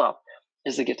build right, up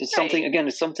is the gift. It's something, right. again,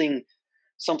 it's something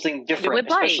You different, would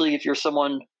like, especially if you're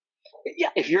someone, yeah,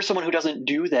 if you're someone who doesn't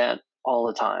do that all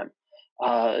the time.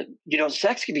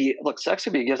 Sex could be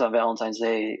a gift on Valentine's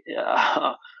Day.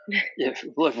 If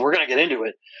we're gonna get into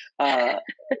it, uh,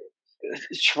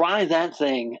 try that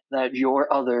thing that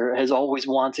your other has always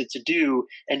wanted to do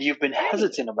and you've been right?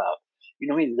 hesitant about. You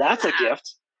know what I mean? That's a Yeah,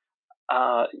 gift.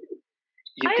 Uh,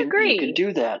 you I can agree.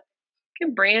 do that. You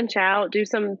can branch out, do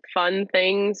some fun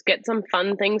things, get some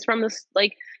fun things from this.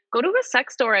 Like, go to a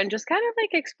sex store and just kind of like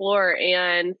explore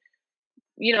and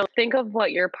think of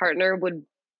what your partner would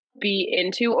be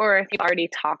into, or if you've already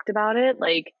talked about it,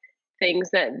 like things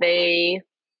that they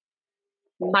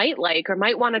might like or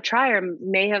might want to try or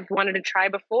may have wanted to try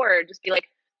before. Just be like,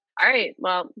 all right,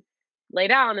 well, lay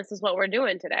down. This is what we're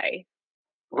doing today.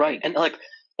 Right. Like, And like,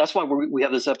 that's why we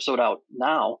have this episode out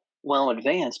now, well in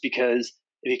advance, because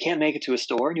if you can't make it to a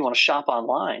store and you want to shop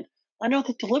online, I know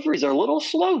that deliveries are a little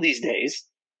slow these days,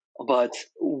 but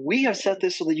we have set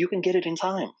this so that you can get it in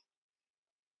time.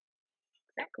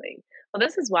 exactly. Well,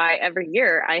 this is why every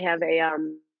year I have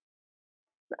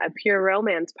a pure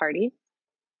romance party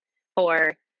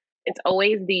for it's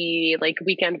always the like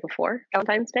weekend before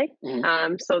Valentine's Day.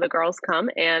 Mhm. So the girls come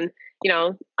and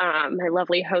my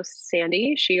lovely host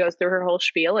Sandy, she goes through her whole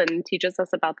spiel and teaches us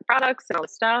about the products and all the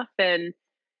stuff, and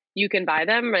you can buy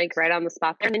them like right on the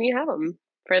spot there, and then you have them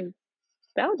for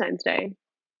Valentine's Day.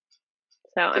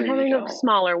 So I'm There you having a go.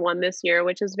 smaller one this year,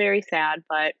 which is very sad,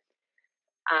 but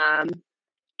um,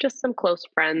 just some close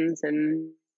friends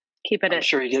and keeping I'm it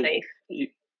sure safe.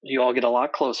 you all get a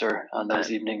lot closer on But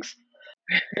those evenings.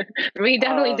 we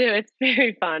definitely Uh, do. It's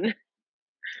very fun.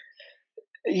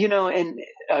 and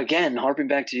again, harping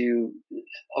back to,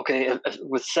 okay,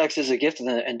 with sex as a gift,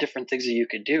 and different things that you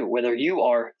can do, whether you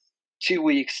are 2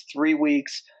 weeks, 3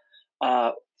 weeks,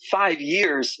 uh, 5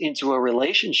 years into a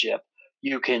relationship,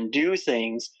 you can do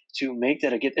things to make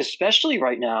that a gift, especially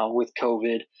right now with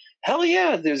COVID. Hell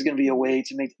yeah, there's going to be a way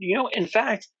to make, in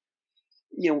fact,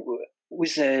 we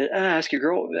said, ask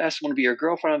someone to be your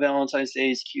girlfriend on Valentine's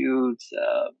Day is cute.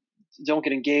 Don't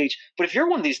get engaged. But if you're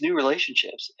one of these new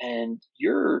relationships and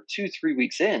you're 2, 3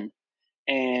 weeks in,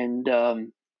 and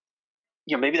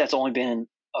maybe that's only been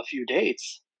a few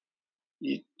dates,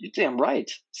 you damn right.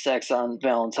 Sex on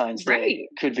Valentine's Day Right,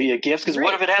 could be a gift, because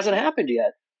what if right, it hasn't happened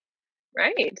yet?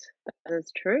 right. That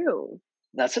is true.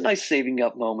 That's a nice saving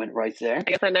up moment right there. I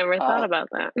guess I never thought Uh, about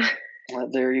that.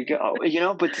 there you go.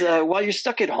 But while you're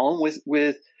stuck at home with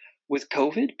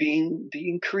COVID,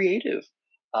 being creative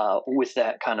with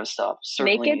that kind of stuff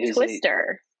Make certainly it is a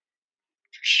Twister.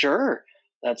 sure.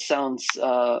 That sounds.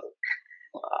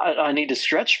 I need to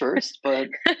stretch first, but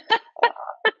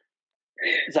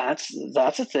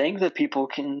that's a thing that people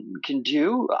can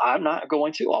do. I'm not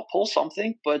going to. I'll pull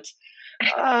something, but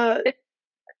uh,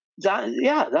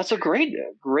 that's a great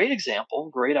example,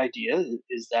 great idea.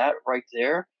 Is that right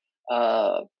there?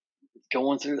 Uh,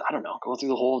 Going through, I don't know, going through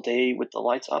the whole day with the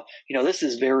lights off. This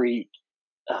is very,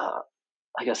 uh,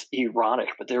 I guess, erotic.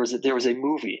 But there was a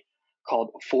movie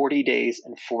called 40 Days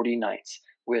and 40 Nights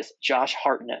with Josh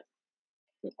Hartnett.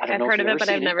 I don't I've know if heard you've of it, ever but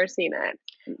I've seen it. never seen it.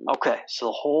 Mm. Okay, so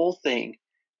the whole thing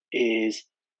is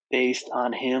based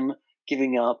on him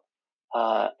giving up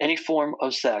any form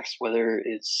of sex, whether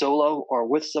it's solo or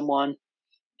with someone,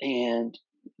 and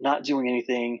not doing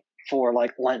anything for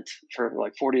like Lent, for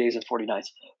like 40 days and 40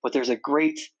 nights. But there's a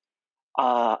great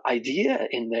idea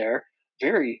in there,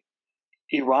 very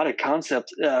erotic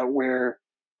concept, where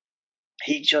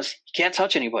he just can't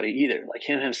touch anybody either, like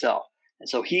him himself. And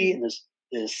so he and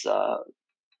this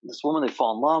woman, they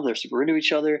fall in love. They're super into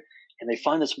each other, and they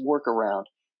find this workaround.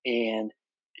 And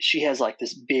she has like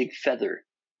this big feather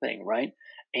thing, right?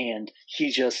 And he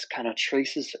just kind of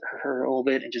traces her a little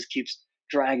bit and just keeps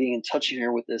dragging and touching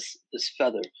her with this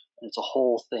feather, and it's a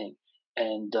whole thing,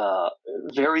 and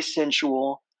very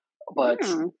sensual, but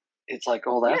Hmm. it's like,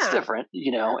 oh, that's Yeah. different,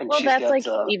 and Well, she's that's got like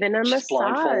even a she's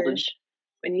blindfolded. massage.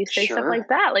 when you say stuff Sure. like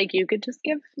that, like you could just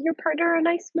give your partner a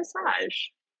nice massage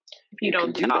if you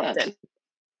don't do it often.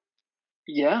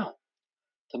 Yeah,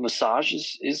 the massage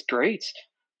is great.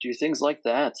 Do things like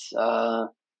that.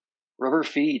 Rubber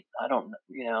feet. I don't,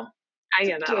 I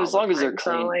get that all as the long as they're time,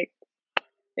 clean. so like,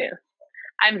 yeah,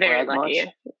 I'm very Brag lucky.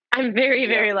 much? I'm very, Yeah.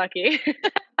 very lucky.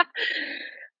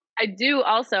 I do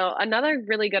also another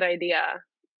really good idea.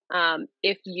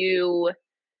 If you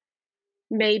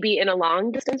may be in a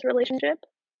long distance relationship,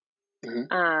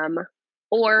 Mhm.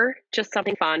 or just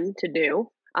something fun to do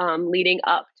leading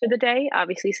up to the day.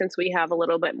 Obviously, since we have a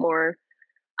little bit more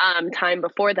time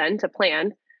before then to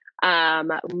plan.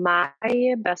 My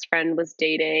best friend was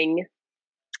dating.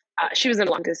 She was in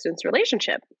a long distance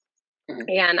relationship, Mhm.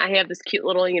 and I have this cute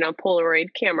little,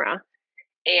 Polaroid camera,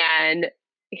 and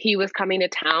he was coming to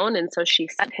town, and so she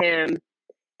sent him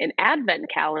an advent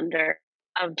calendar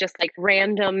of just like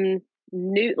random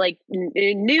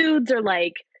nudes or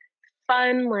like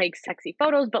fun like sexy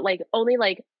photos, but like only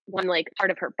like one like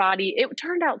part of her body. It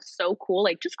turned out so cool.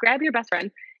 Like just grab your best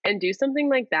friend and do something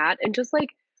like that, and just like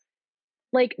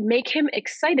make him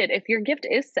excited. If your gift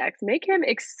is sex, make him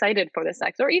excited for the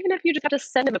sex, or even if you just have to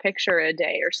send him a picture a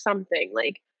day or something,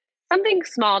 like something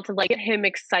small to like get him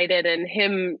excited and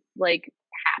him like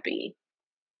happy.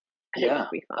 I think Yeah.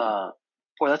 that'd be fun.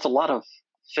 Boy, that's a lot of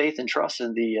faith and trust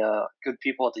in the good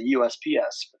people at the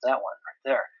USPS for that one right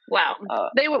there. Wow.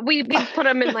 We put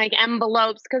him in like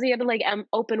envelopes because he had to like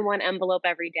open one envelope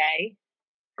every day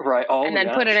Right. Oh, and then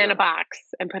yeah, put it in sure. a box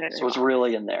and put it in So a it's box.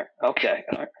 really in there. Okay.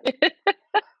 All right.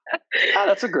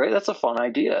 That's a fun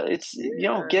idea. It's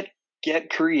Yeah. get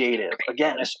creative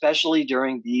again, especially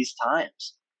during these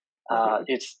times. Mhm.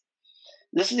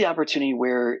 This is the opportunity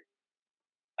where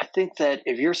I think that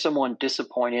if you're someone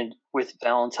disappointed with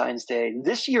Valentine's Day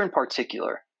this year in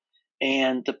particular,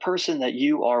 and the person that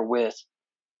you are with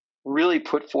really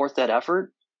put forth that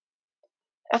effort,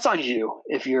 that's on you.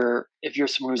 If you're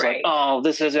someone who's like, Right. oh,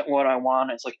 this isn't what I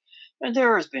want, it's like, and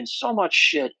there has been so much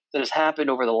shit that has happened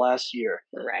over the last year,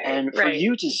 Right. and for Right.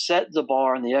 you to set the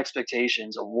bar and the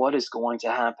expectations of what is going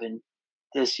to happen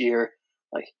this year,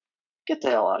 like, get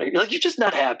the hell out of here. Like, you're just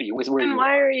not happy with where And you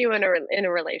why are. are you in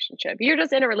a relationship? You're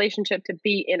just in a relationship to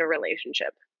be in a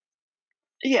relationship.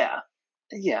 Yeah,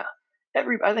 yeah.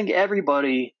 I think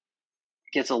everybody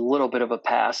gets a little bit of a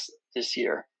pass this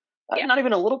year. Yeah. Not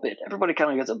even a little bit. Everybody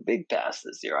kind of gets a big pass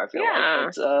this year, I feel Yeah.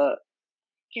 like. But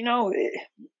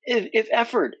if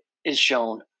effort is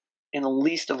shown in the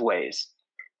least of ways,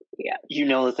 Yeah. you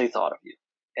know that they thought of you,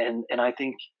 and I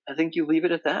think you leave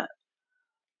it at that.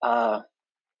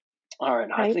 All right,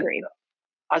 I agree.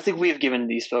 I think we have given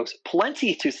these folks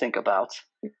plenty to think about.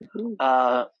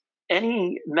 Mhm.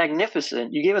 Any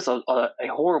magnificent? You gave us a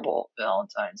horrible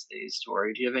Valentine's Day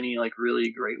story. Do you have any like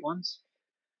really great ones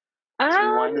as we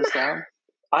wind this down?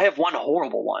 I have one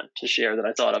horrible one to share that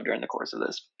I thought of during the course of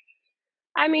this.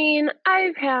 I mean,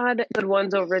 I've had good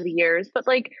ones over the years, but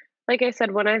like I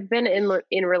said, when I've been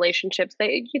in relationships,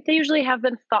 they usually have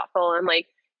been thoughtful and like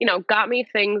got me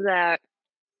things that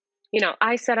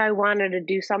I said I wanted to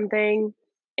do something,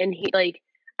 and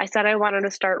I said I wanted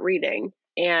to start reading,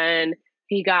 and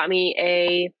he got me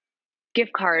a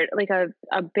gift card, like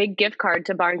a big gift card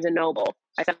to Barnes and Noble.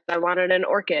 I said I wanted an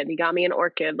orchid. He got me an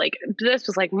orchid. Like this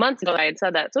was like months ago I had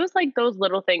said that. So it was like those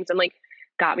little things, and like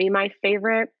got me my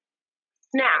favorite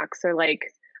snacks, or like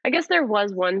I guess there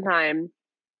was one time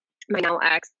my now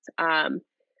ex,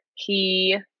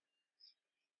 he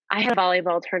I had a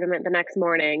volleyball tournament the next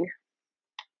morning,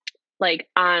 like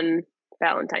on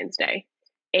Valentine's Day,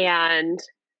 and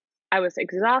I was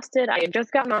exhausted. I had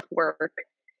just gotten off work,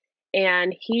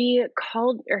 and he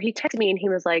called or he texted me and he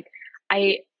was like,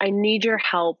 I need your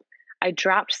help. I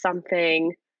dropped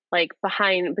something like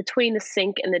between the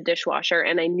sink and the dishwasher,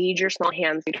 and I need your small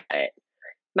hands to get it.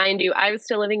 Mind you, I was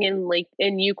still living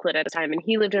in Euclid at the time, and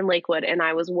he lived in Lakewood, and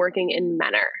I was working in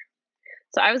Menor.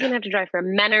 So I was gonna have to drive from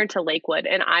Menor to Lakewood,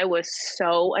 and I was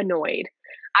so annoyed.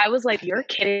 I was like, "You're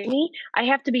kidding me! I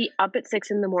have to be up at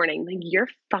 6 in the morning. Like, you're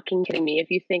fucking kidding me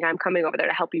if you think I'm coming over there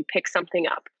to help you pick something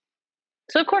up."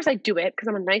 So of course I do it because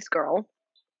I'm a nice girl.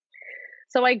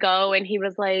 So I go, and he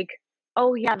was like,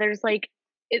 "Oh yeah,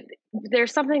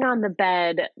 there's something on the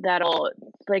bed that'll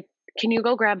like. Can you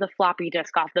go grab the floppy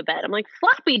disk off the bed?" I'm like,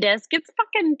 "Floppy disk? It's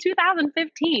fucking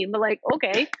 2015." But like,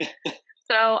 okay.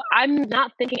 So I'm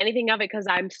not thinking anything of it because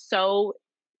I'm so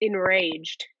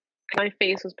enraged. My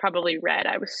face was probably red.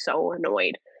 I was so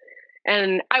annoyed.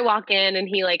 And I walk in, and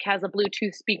he like has a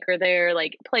Bluetooth speaker there,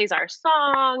 like plays our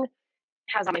song,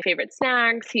 has all my favorite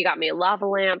snacks. He got me a lava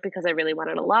lamp because I really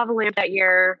wanted a lava lamp that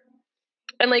year.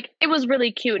 And like, it was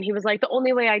really cute. And he was like, the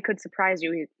only way I could surprise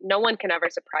you, no one can ever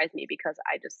surprise me because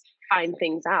I just find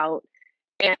things out.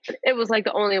 And it was like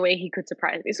the only way he could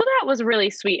surprise me. So that was really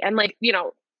sweet. And like, you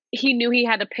know, he knew he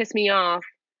had to piss me off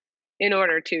in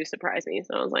order to surprise me.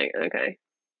 So I was like, okay.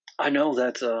 I know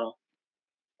that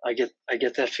I get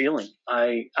that feeling.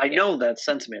 I know that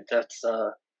sentiment. That's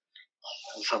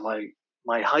how my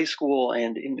high school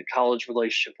and into college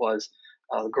relationship was.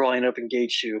 The girl I ended up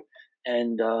engaged to,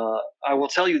 and I will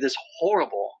tell you this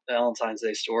horrible Valentine's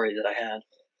Day story that I had.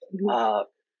 Mhm.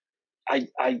 I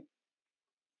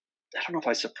don't know if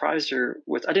I surprised her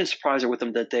with. I didn't surprise her with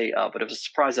them that day, but it was a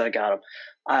surprise that I got them.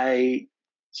 I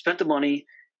spent the money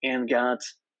and got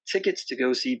tickets to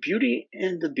go see Beauty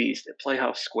and the Beast at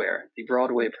Playhouse Square, the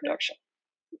Broadway production.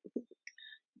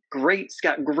 Great, it's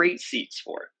got great seats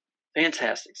for it,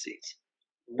 fantastic seats.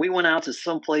 We went out to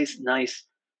someplace nice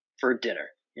for dinner.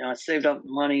 You know, I saved up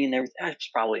money and everything. I was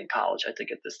probably in college, I think,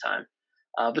 at this time,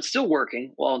 but still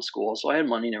working while in school, so I had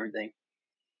money and everything.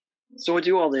 So I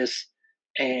do all this,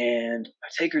 and I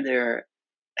take her there.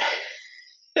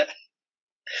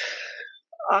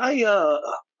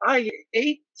 I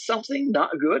ate something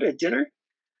not good at dinner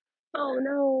Oh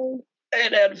no.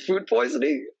 and had food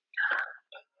poisoning.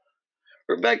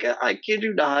 Rebecca, I kid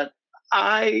you not.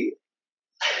 The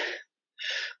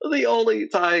only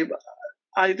time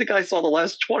I think I saw the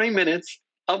last 20 minutes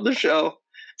of the show,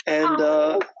 and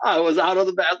I was out of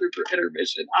the bathroom for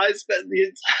intermission. I spent the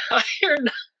entire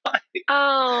night.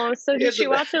 Oh, so did she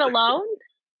watch it alone?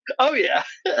 Oh yeah,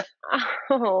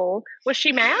 Oh, was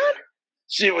she mad?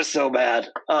 she was so bad.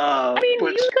 I mean,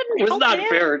 Which you couldn't was help not it.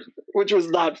 fair. Which was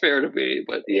not fair to me.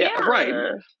 But yeah, right.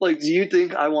 Like, do you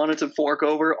think I wanted to fork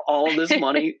over all of this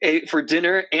money for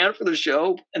dinner and for the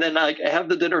show, and then like have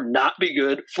the dinner not be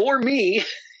good for me?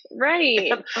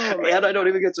 Right. And I don't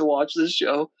even get to watch this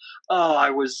show. Oh, I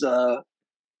was so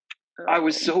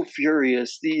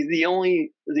furious. The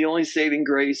only saving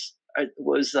grace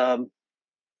was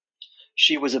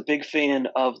she was a big fan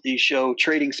of the show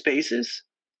Trading Spaces.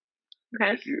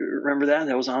 Okay. If you remember that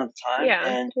was on at the time. Yeah.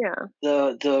 And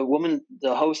Yeah. the woman,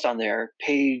 the host on there,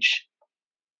 Paige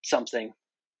something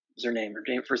was her name. Her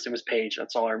first name was Paige.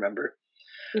 That's all I remember.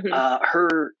 Mhm.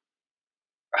 Her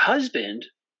husband,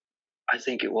 I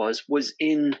think it was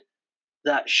in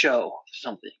that show or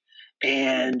something.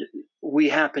 And we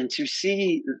happened to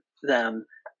see them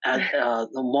at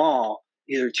the mall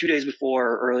either 2 days before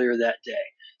or earlier that day.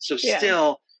 So Yeah.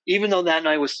 still, even though that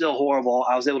night was still horrible,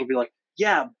 I was able to be like,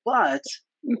 yeah, but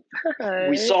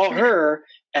we saw her,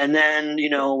 and then, you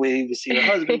know, we see her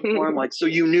husband perform. Like, so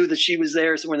you knew that she was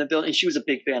there somewhere in the building, and she was a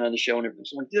big fan of the show and everything.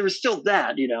 So like, there was still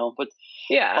that, you know, but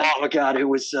Yeah. oh my God, it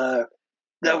was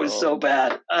that was so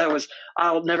bad.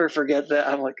 I'll never forget that.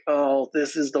 I'm like, oh,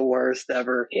 this is the worst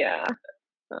ever. Yeah.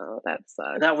 Oh, that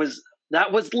sucks. That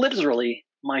was literally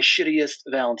my shittiest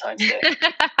Valentine's Day.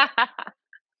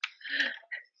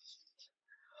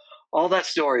 All that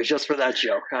story is just for that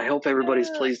joke. I hope everybody's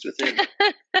pleased with it.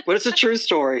 But it's a true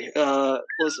story.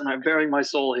 Listen, I'm bearing my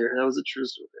soul here. That was a true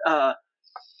story.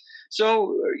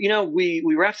 So, you know, we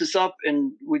wrap this up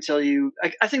and we tell you,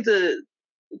 I think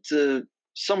to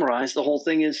summarize the whole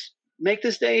thing is make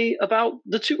this day about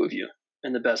the two of you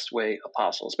in the best way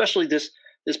possible, especially this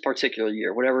particular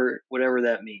year, whatever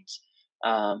that means.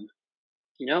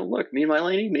 You know, look, me and my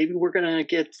lady, maybe we're gonna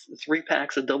get 3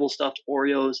 packs of double stuffed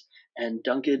Oreos and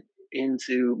dunk it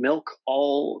into milk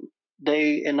all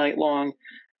day and night long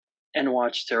and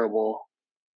watch terrible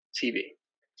TV.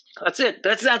 That's it.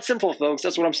 That's that simple, folks.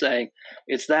 That's what I'm saying.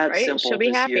 It's that Right? simple. She'll be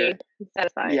this happy. year.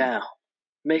 Satisfied. Yeah.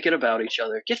 Make it about each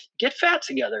other. Get fat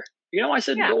together. You know, I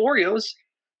said Yeah. the Oreos.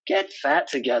 Get fat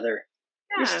together.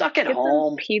 You're stuck at Get some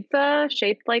home. pizza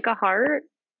shaped like a heart.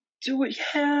 Do it.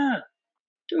 Yeah.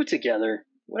 Do it together.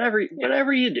 Whatever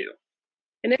you do.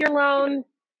 And if you're alone,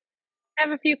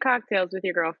 have a few cocktails with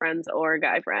your girlfriends or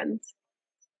guy friends.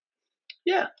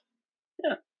 Yeah.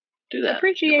 Yeah. Do that.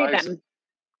 Appreciate them.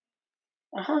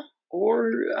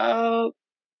 Or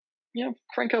you know,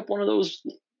 crank up one of those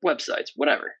websites,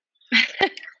 whatever.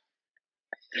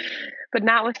 But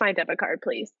not with my debit card,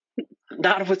 please.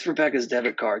 Not with Rebecca's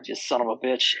debit card, you son of a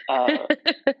bitch.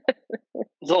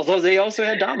 Although they also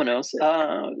had Domino's.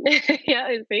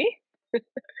 Yeah, see?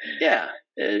 Yeah.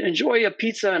 Enjoy a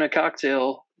pizza and a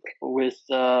cocktail with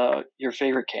your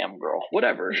favorite cam girl.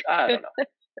 Whatever. I don't know.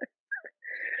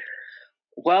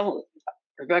 Well,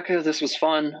 Rebecca, this was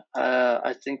fun.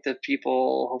 I think that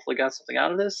people hopefully got something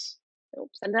out of this.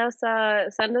 Send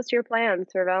us your plans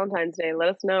for Valentine's Day. Let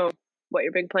us know what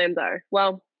your big plans are.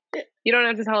 Well, you don't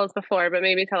have to tell us before, but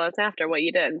maybe tell us after what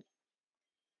you did.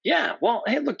 Yeah, well,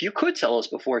 hey, look, you could tell us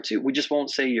before too. We just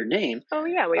won't say your name Oh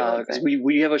yeah, we won't because say.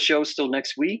 we have a show still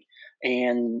next week,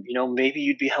 and maybe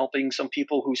you'd be helping some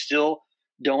people who still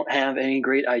don't have any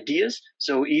great ideas.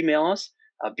 So email us,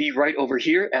 be right over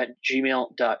here at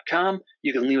gmail.com.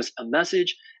 You can leave us a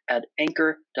message at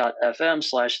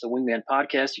anchor.fm/the Wingman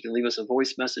Podcast. You can leave us a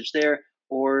voice message there,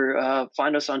 or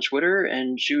find us on Twitter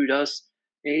and shoot us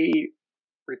a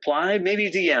reply, maybe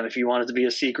DM if you want it to be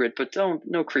a secret, but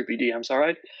no creepy DMs, all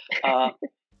right?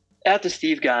 At the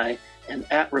Steve Guy and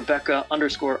at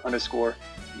Rebecca__Max.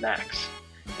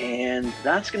 And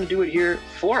that's going to do it here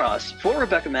for us. For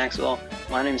Rebecca Maxwell,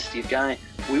 my name is Steve Guy.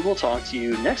 We will talk to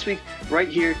you next week right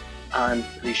here on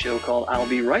the show called I'll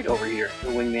Be Right Over Here, the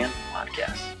Wingman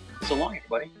Podcast. So long,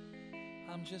 everybody.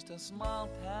 I'm just a small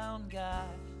town guy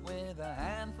with a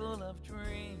handful of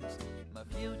dreams. My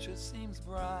future seems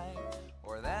bright,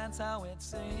 or that's how it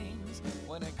seems.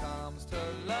 When it comes to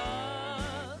love,